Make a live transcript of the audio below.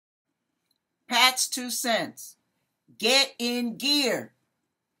Pat's 2 cents. Get in gear.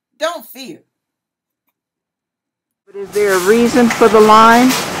 Don't fear. But is there a reason for the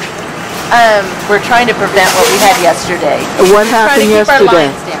line? We're trying to prevent what we had yesterday. What happened yesterday?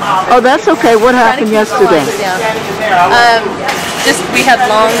 Oh, that's okay. What happened yesterday? Just we had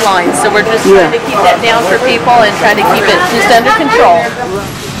long lines, so we're just trying to keep that down for people and trying to keep it just under control.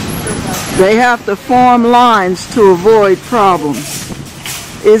 They have to form lines to avoid problems.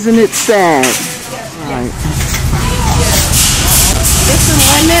 Isn't it sad? Right. Is there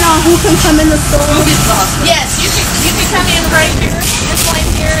a limit on who can come in the store? Yes, you can come in right here, this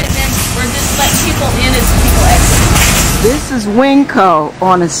line here, and then we're just letting people in as people exit. This is Winco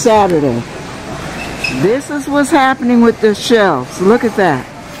on a Saturday. This is what's happening with the shelves. Look at that.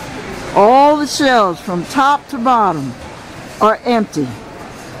 All the shelves from top to bottom are empty.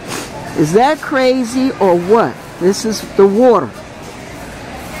 Is that crazy or what? This is the water.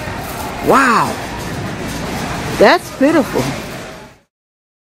 Wow. That's pitiful.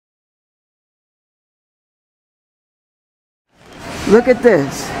 Look at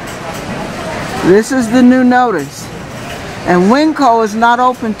this. This is the new notice. And Winco is not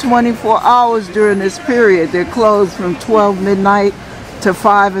open 24 hours during this period. They're closed from 12 midnight to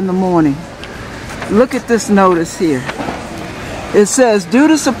 5 in the morning. Look at this notice here. It says, due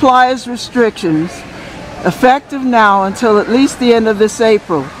to suppliers' restrictions, effective now until at least the end of this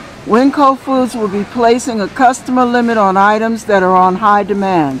April, Winco Foods will be placing a customer limit on items that are on high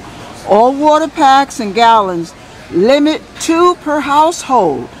demand. All water packs and gallons, limit 2 per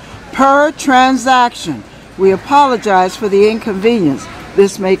household per transaction. We apologize for the inconvenience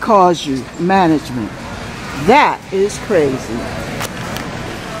this may cause you. Management. That is crazy.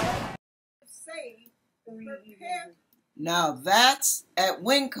 Now that's at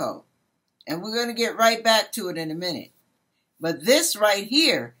Winco. And we're going to get right back to it in a minute. But this right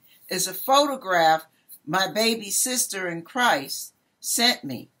here is a photograph my baby sister in Christ sent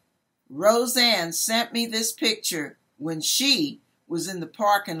me. Roseanne sent me this picture when she was in the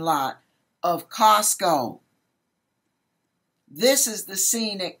parking lot of Costco. This is the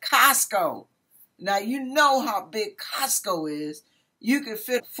scene at Costco. Now you know how big Costco is. You can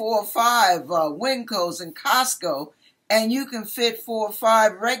fit 4 or 5 Wincos in Costco, and you can fit 4 or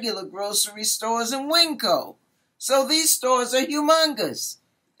 5 regular grocery stores in Winco. So these stores are humongous.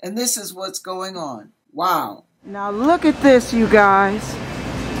 And this is what's going on. Wow. Now look at this, you guys.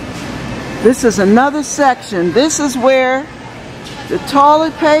 This is another section. This is where the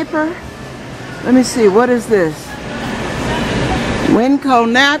toilet paper. Let me see, what is this? Winco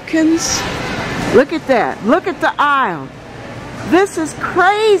napkins. Look at that. Look at the aisle. This is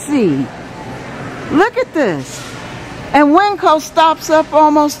crazy. Look at this. And Winco stops up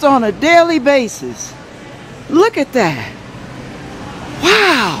almost on a daily basis. Look at that.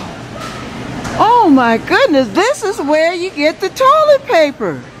 Wow. Oh my goodness. This is where you get the toilet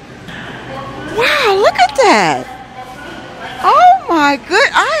paper. Wow, look at that. Oh my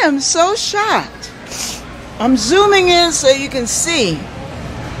good. I am so shocked. I'm zooming in so you can see.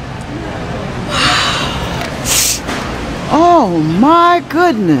 Oh my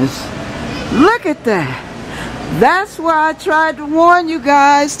goodness. Look at that. That's why I tried to warn you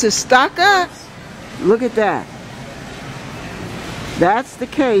guys to stock up. Look at that. That's the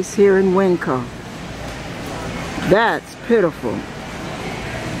case here in Winco. That's pitiful.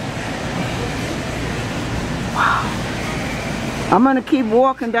 Wow. I'm going to keep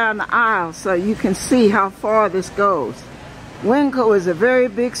walking down the aisle so you can see how far this goes. Winco is a very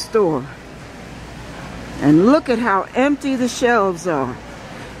big store. And look at how empty the shelves are.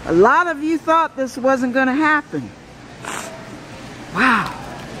 A lot of you thought this wasn't going to happen. Wow.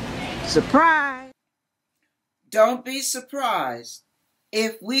 Surprise. Don't be surprised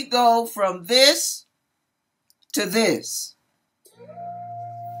if we go from this to this.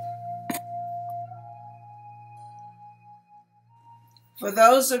 For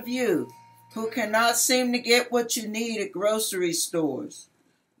those of you who cannot seem to get what you need at grocery stores,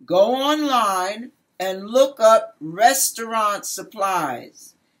 go online and look up restaurant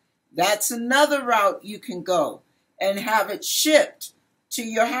supplies. That's another route you can go and have it shipped to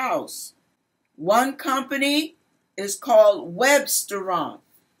your house. One company is called Webstaurant.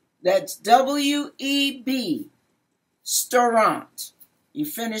 That's W-E-B, Staurant. You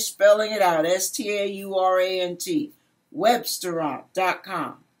finish spelling it out, S-T-A-U-R-A-N-T,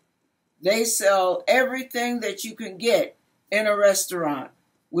 Webstaurant.com. They sell everything that you can get in a restaurant,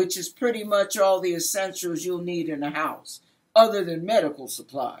 which is pretty much all the essentials you'll need in a house, other than medical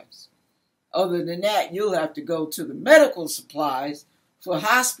supplies. Other than that, you'll have to go to the medical supplies for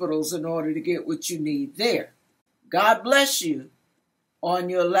hospitals in order to get what you need there. God bless you on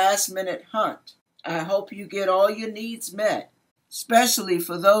your last-minute hunt. I hope you get all your needs met, especially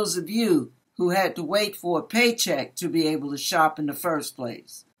for those of you who had to wait for a paycheck to be able to shop in the first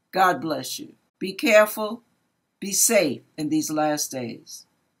place. God bless you. Be careful, be safe in these last days.